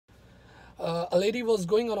A lady was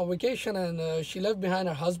going on a vacation, and she left behind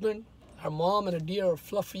her husband, her mom, and a dear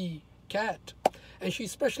fluffy cat. And she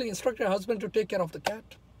specially instructed her husband to take care of the cat.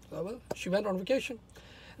 So, well, she went on vacation.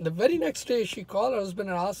 And the very next day, she called her husband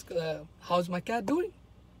and asked, how's my cat doing?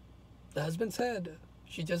 The husband said,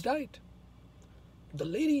 she just died. The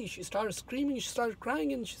lady, she started screaming, she started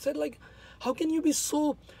crying, and she said, like, how can you be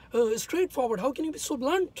so straightforward? How can you be so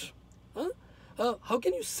blunt? Huh? How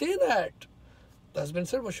can you say that? The husband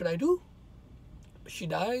said, what should I do? She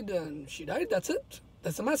died, and she died, that's it.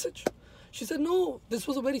 That's the message. She said, no, this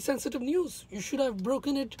was a very sensitive news. You should have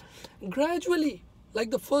broken it gradually. Like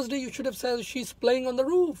the first day, you should have said, she's playing on the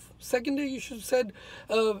roof. Second day, you should have said,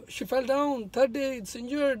 she fell down. Third day, it's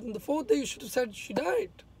injured. And the fourth day, you should have said, she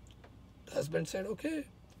died. The husband said, okay,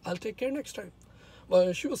 I'll take care next time.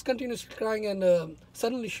 Well, she was continuously crying, and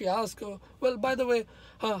suddenly she asked, well, by the way,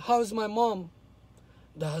 how's my mom?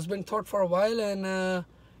 The husband thought for a while, and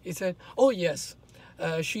he said, oh, yes,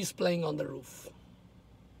 she's playing on the roof.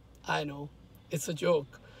 I know, it's a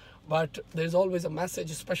joke, but there's always a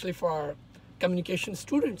message, especially for our communication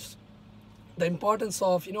students. The importance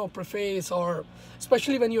of, preface, or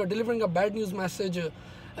especially when you're delivering a bad news message,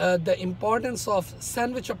 the importance of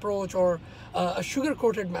sandwich approach or a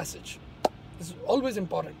sugar-coated message is always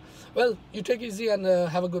important. Well, you take it easy and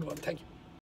have a good one. Thank you.